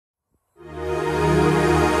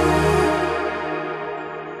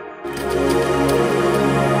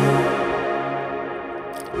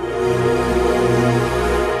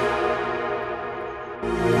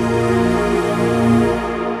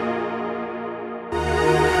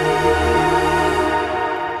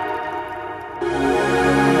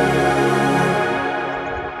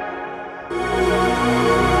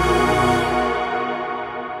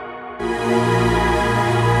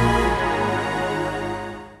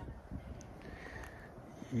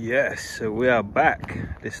Yes, so we are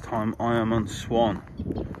back. This time I am on Swan.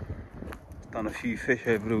 Done a few fish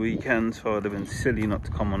over the weekend, so I'd have been silly not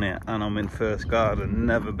to come on it. And I'm in first guard and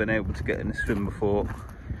never been able to get in the swim before.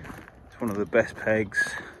 It's one of the best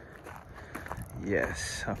pegs.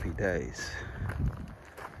 Yes, happy days.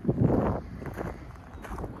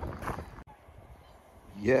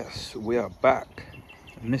 Yes, we are back.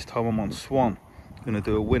 And this time I'm on Swan. I'm gonna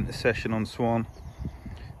do a winter session on Swan.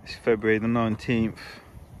 It's February the 19th.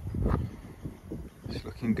 It's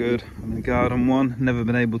looking good. I'm in garden one. Never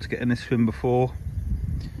been able to get in this swim before.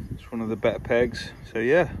 It's one of the better pegs. So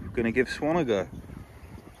yeah, we're gonna give Swan a go.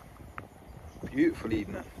 Beautiful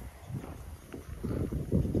evening.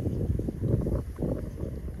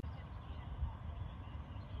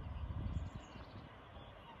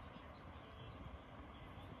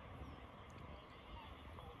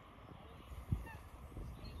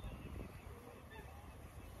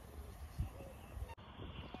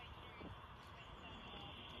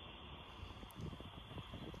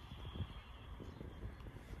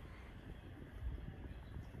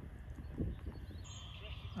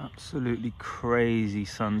 Absolutely crazy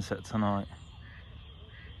sunset tonight.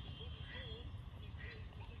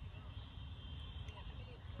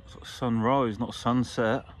 Sort of sunrise, not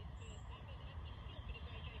sunset.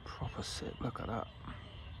 Proper sick, look at that.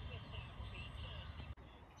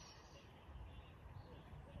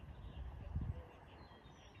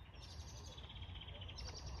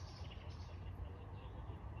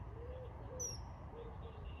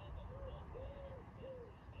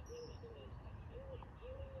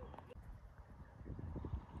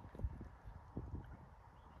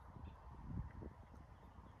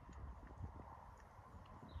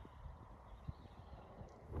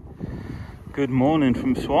 Good morning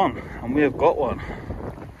from Swan, and we have got one.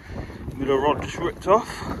 Middle rod just ripped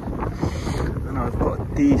off, and I've got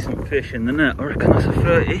a decent fish in the net. I reckon that's a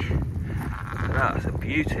 30. Look at that, that's a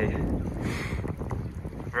beauty.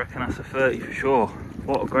 I reckon that's a 30 for sure.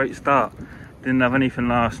 What a great start. Didn't have anything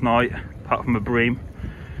last night, apart from a bream.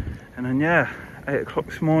 And then yeah, 8 o'clock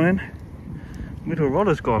this morning, middle rod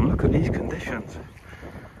has gone. Look at these conditions.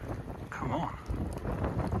 Come on.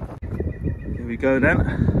 Here we go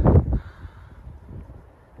then.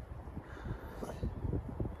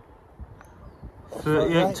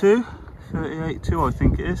 38.2, 38.2 I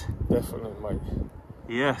think it is. Definitely, mate.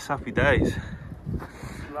 Yes, happy days.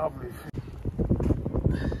 Lovely.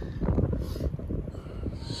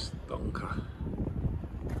 Stonker.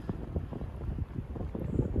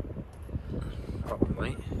 Up,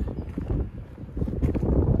 mate.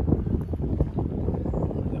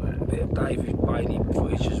 A bit of David Bailey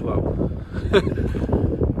footage as well.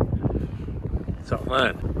 What's up,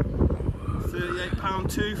 man?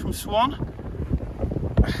 38.2 from Swan.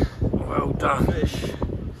 Well done. Fish.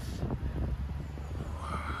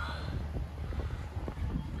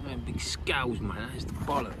 Man, big scales, man. That's the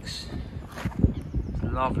bollocks.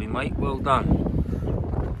 Lovely, mate. Well done.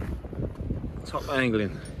 Top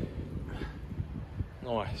angling.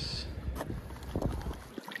 Nice.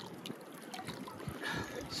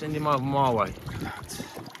 Send him over my way.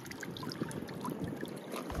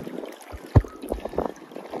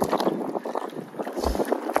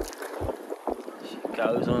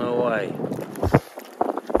 Goes on her way. See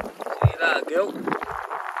you later, girl.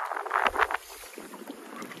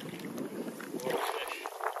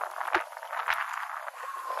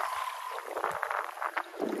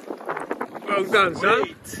 Well done,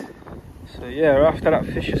 son. So yeah, after that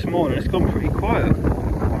fish this morning, it's gone pretty quiet. I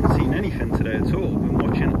haven't seen anything today at all. Been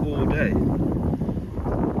watching all day.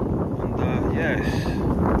 And yeah, it's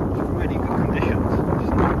really good conditions. It's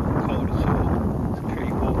not cold at all. It's a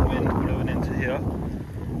pretty warm wind blowing into here.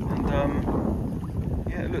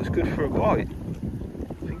 Yeah, it looks good for a bite.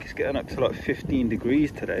 I think it's getting up to like 15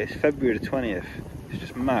 degrees today. It's February the 20th. It's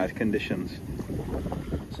just mad conditions.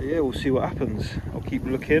 So yeah, we'll see what happens. I'll keep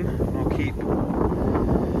looking and I'll keep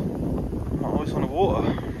my eyes on the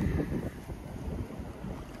water.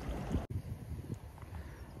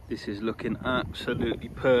 This is looking absolutely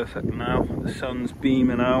perfect now. The sun's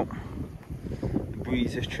beaming out. The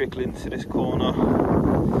breeze is trickling to this corner.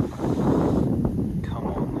 Come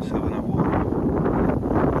on, let's have another one.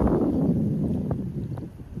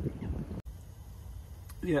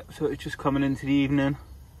 Yeah, so it's just coming into the evening.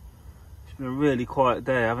 It's been a really quiet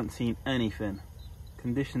day. I haven't seen anything.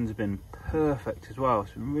 Conditions have been perfect as well.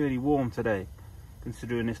 It's been really warm today,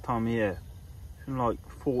 considering this time of year. It's been like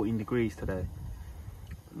 14 degrees today.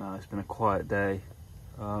 But no, it's been a quiet day.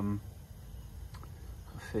 The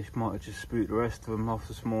fish might have just spooked the rest of them off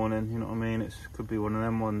this morning. You know what I mean? It could be one of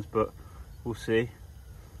them ones, but we'll see.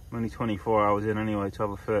 I'm only 24 hours in anyway. To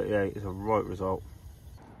have a 38 is a right result.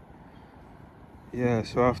 Yeah,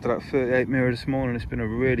 so after that 38 mirror this morning, it's been a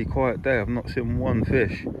really quiet day. I've not seen one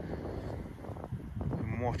fish.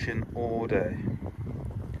 Been watching all day.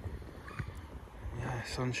 Yeah,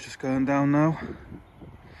 sun's just going down now.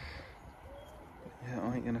 Yeah,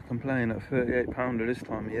 I ain't gonna complain at 38 pounder this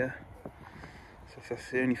time of year. So if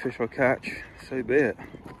that's the only fish I catch, so be it.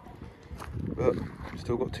 But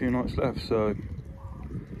still got 2 nights left, so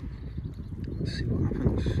let's see what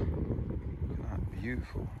happens. Look at that,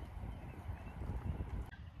 beautiful.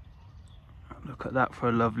 Look at that for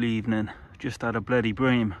a lovely evening. Just had a bloody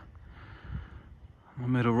bream. My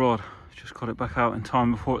middle rod. Just got it back out in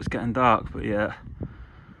time before it's getting dark, but yeah.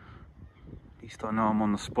 At least I know I'm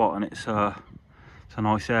on the spot and it's a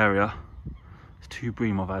nice area. It's 2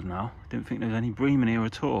 bream I've had now. Didn't think there was any bream in here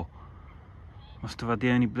at all. Must have had the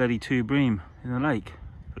only bloody 2 bream in the lake.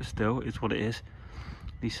 But still, it's what it is.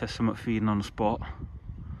 At least there's something feeding on the spot.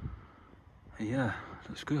 But yeah,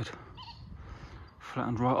 looks good.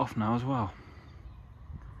 Flattened right off now as well.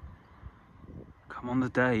 Come on the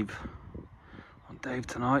Dave. On Dave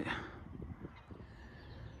tonight.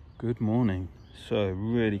 Good morning. So,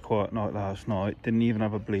 really quiet night last night. Didn't even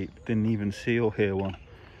have a bleep. Didn't even see or hear one.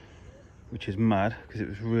 Which is mad, because it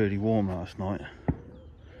was really warm last night.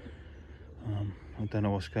 I don't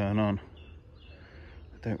know what's going on.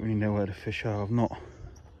 I don't really know where the fish are. I've not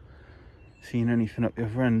seen anything up the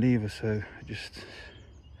other end either, so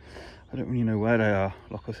I don't really know where they are.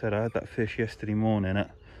 Like I said, I had that fish yesterday morning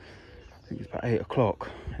at, I think it's about 8 o'clock,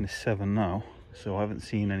 and it's 7 now, so I haven't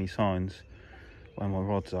seen any signs where my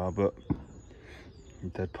rods are, but a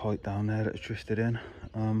dead pike down there that's drifted in.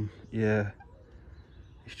 Yeah,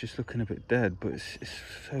 it's just looking a bit dead, but it's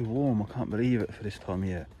so warm, I can't believe it for this time of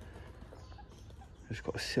year. Just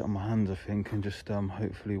got to sit on my hands, I think, and just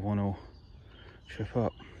hopefully one will trip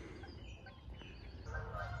up.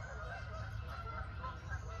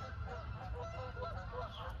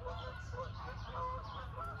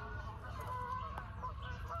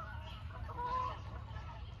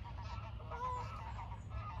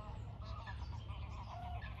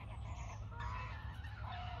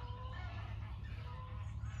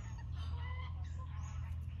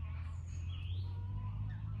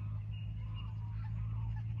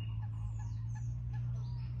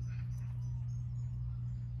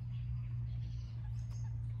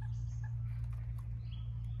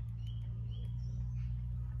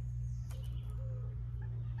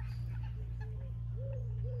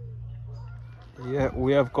 Yeah,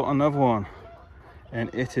 we have got another one,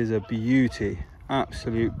 and it is a beauty,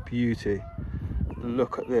 absolute beauty.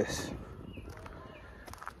 Look at this.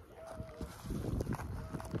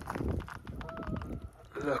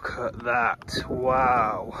 Look at that,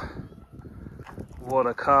 wow. What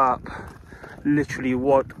a carp. Literally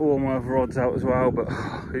wiped all my other rods out as well, but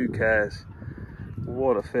who cares?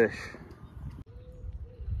 What a fish.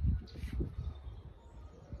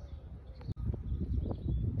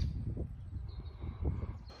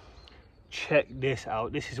 Check this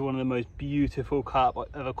out. This is one of the most beautiful carp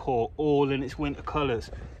I've ever caught, all in its winter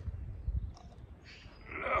colours.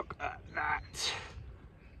 Look at that.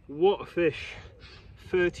 What a fish.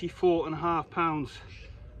 34.5 pounds.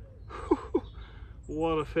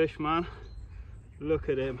 What a fish, man. Look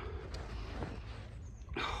at him.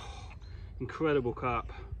 Incredible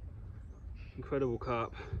carp. Incredible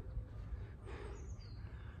carp.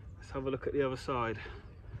 Let's have a look at the other side.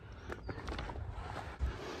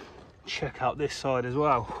 Check out this side as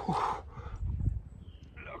well.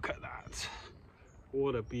 Look at that.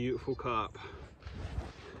 What a beautiful carp.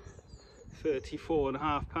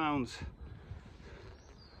 34.5 pounds.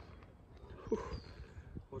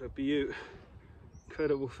 What a beaut.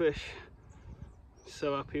 Incredible fish.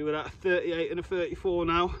 So happy with that. 38 and a 34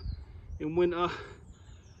 now in winter.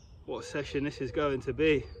 What a session this is going to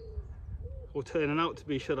be. Or turning out to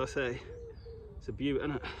be, should I say. It's a beaut,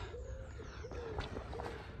 isn't it?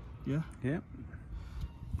 Yeah? Yeah.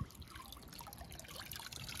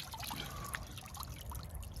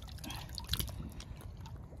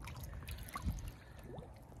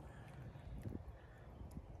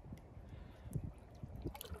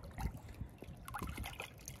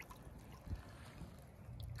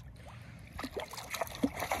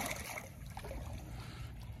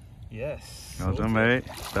 Yes. Well done, mate.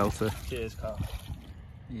 Belter. Cheers, Carl.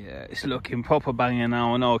 Yeah, it's looking proper banging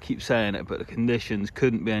now. I know I keep saying it, but the conditions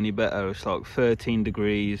couldn't be any better. It's like 13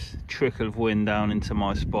 degrees, trickle of wind down into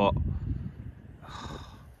my spot.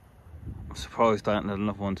 I'm surprised I haven't had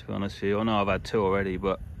another one, to be honest with you. I know I've had 2 already,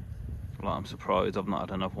 but like, I'm surprised I've not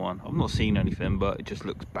had another one. I've not seen anything, but it just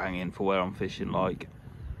looks banging for where I'm fishing. Like,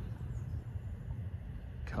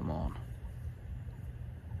 come on.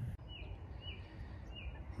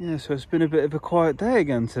 Yeah, so it's been a bit of a quiet day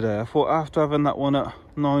again today. I thought after having that one at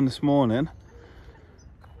 9 this morning,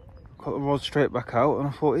 got the rod straight back out and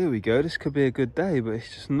I thought, here we go, this could be a good day, but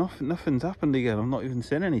it's just nothing's happened again. I've not even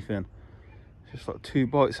seen anything. It's just like 2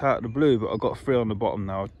 bites out of the blue, but I've got 3 on the bottom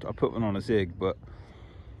now. I put one on a zig, but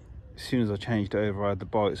as soon as I changed it over, I had the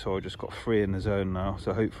bite, so I just got 3 in the zone now.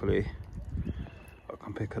 So hopefully I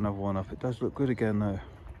can pick another one up. It does look good again though.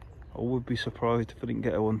 I would be surprised if I didn't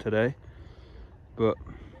get one today, but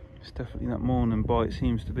it's definitely that morning bite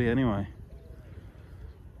seems to be anyway.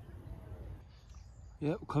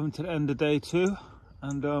 Yep, coming to the end of day 2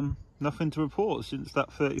 and nothing to report since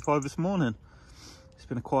that 35 this morning. It's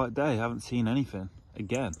been a quiet day, I haven't seen anything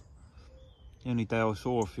again. The only day I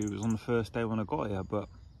saw a few was on the first day when I got here, but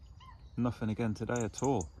nothing again today at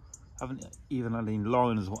all. I haven't even had any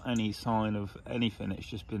liners or any sign of anything. It's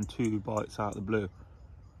just been 2 bites out of the blue.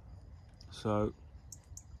 So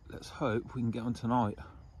let's hope we can get on tonight.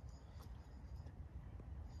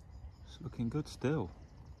 It's looking good still.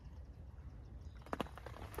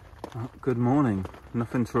 Good morning.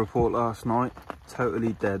 Nothing to report last night.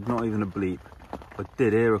 Totally dead, not even a bleep. I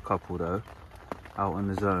did hear a couple though, out in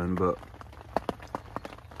the zone, but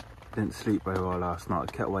didn't sleep very well last night.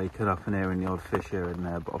 I kept waking up and hearing the odd fish here and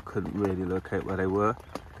there, but I couldn't really locate where they were.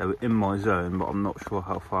 They were in my zone, but I'm not sure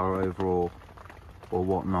how far over or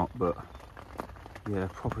whatnot. But yeah,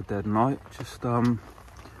 proper dead night. Just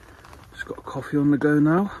got a coffee on the go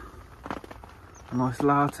now. A nice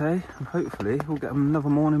latte, and hopefully we'll get another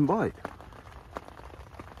morning bite.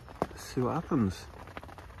 Let's see what happens.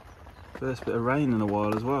 First bit of rain in a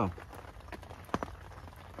while as well.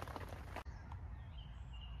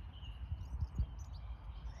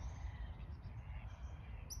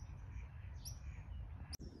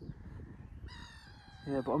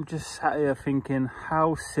 Yeah, but I'm just sat here thinking,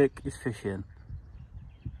 how sick is fishing?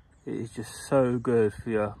 It is just so good for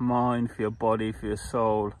your mind, for your body, for your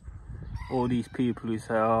soul. All these people who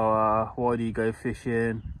say, oh, why do you go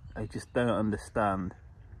fishing? They just don't understand.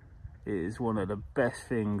 It is one of the best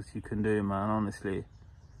things you can do, man, honestly.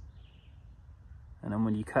 And then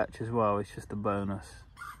when you catch as well, it's just a bonus.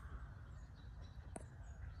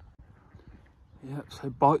 Yep, so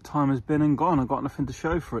bite time has been and gone. I got nothing to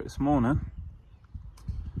show for it this morning.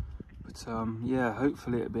 But yeah,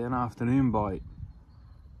 hopefully it'll be an afternoon bite.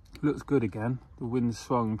 Looks good again. The wind's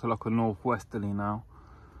swung to like a northwesterly now.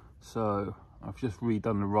 So I've just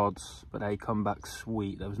redone the rods, but they come back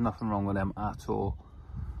sweet. There was nothing wrong with them at all.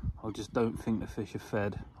 I just don't think the fish are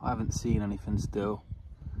fed. I haven't seen anything still.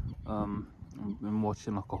 I've been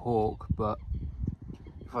watching like a hawk, but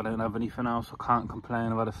if I don't have anything else, I can't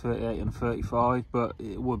complain. I've had a 38 and a 35, but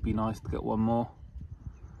it would be nice to get one more.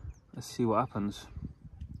 Let's see what happens.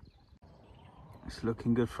 It's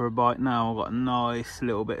looking good for a bite now. I've got a nice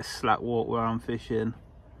little bit of slack walk where I'm fishing.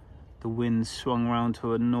 The wind swung around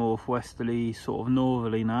to a northwesterly, sort of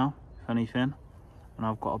northerly now, if anything. And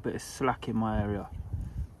I've got a bit of slack in my area.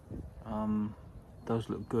 Does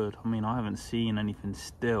look good. I mean, I haven't seen anything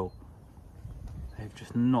still. They've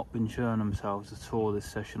just not been showing themselves at all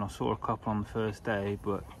this session. I saw a couple on the first day,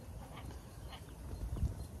 but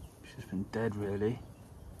it's just been dead really.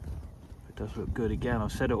 It does look good again.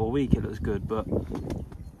 I've said it all week, it looks good, but you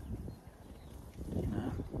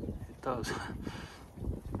know, it does.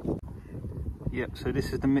 Yep, so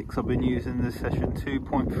this is the mix I've been using this session.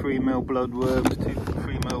 2.3mm bloodworms,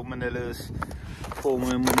 2.3mm manillas,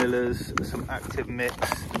 4mm manillas, some active mix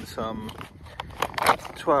and some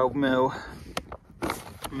 12mm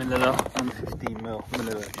manila and 15mm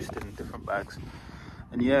manila, just in different bags.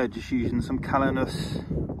 And yeah, just using some calanus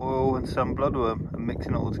oil and some bloodworm and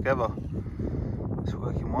mixing it all together. It's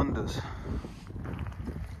working wonders.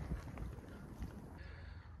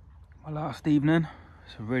 My last evening.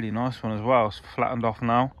 It's a really nice one as well. It's flattened off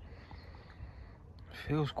now. It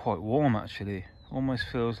feels quite warm actually. Almost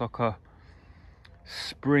feels like a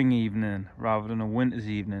spring evening rather than a winter's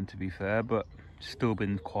evening, to be fair, but still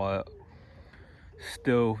been quiet.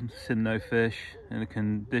 Still seen no fish, and the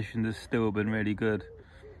conditions have still been really good.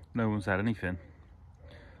 No one's had anything.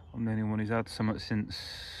 I'm the only one who's had something since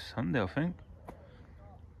Sunday, I think.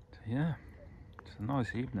 So yeah, it's a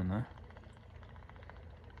nice evening though.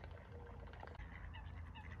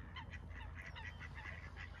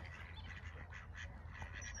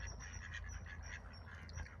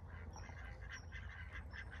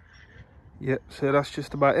 Yep, so that's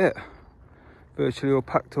just about it. Virtually all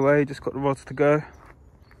packed away, just got the rods to go.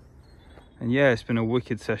 And yeah, it's been a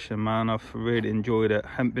wicked session, man. I've really enjoyed it.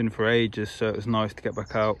 Haven't been for ages, so it was nice to get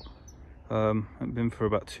back out. Haven't been for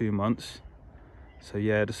about 2 months. So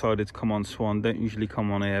yeah, I decided to come on Swan. Don't usually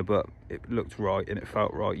come on here, but it looked right and it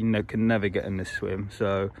felt right. You can never get in this swim,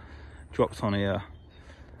 so dropped on here.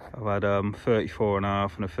 I've had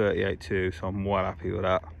 34.5 and a 38.2, so I'm well happy with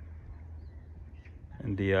that.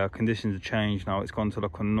 And the conditions have changed now. It's gone to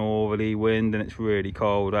like a northerly wind and it's really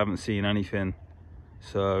cold. I haven't seen anything.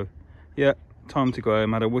 So yeah, time to go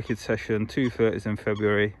home. Had a wicked session, 2:30s in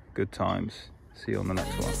February. Good times. See you on the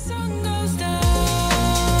next one.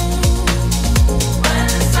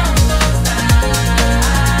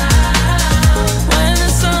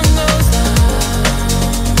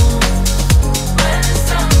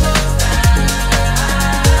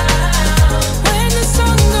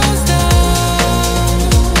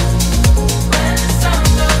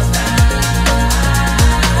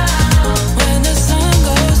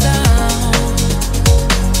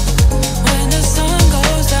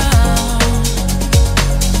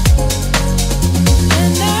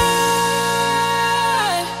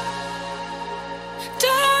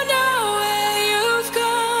 Die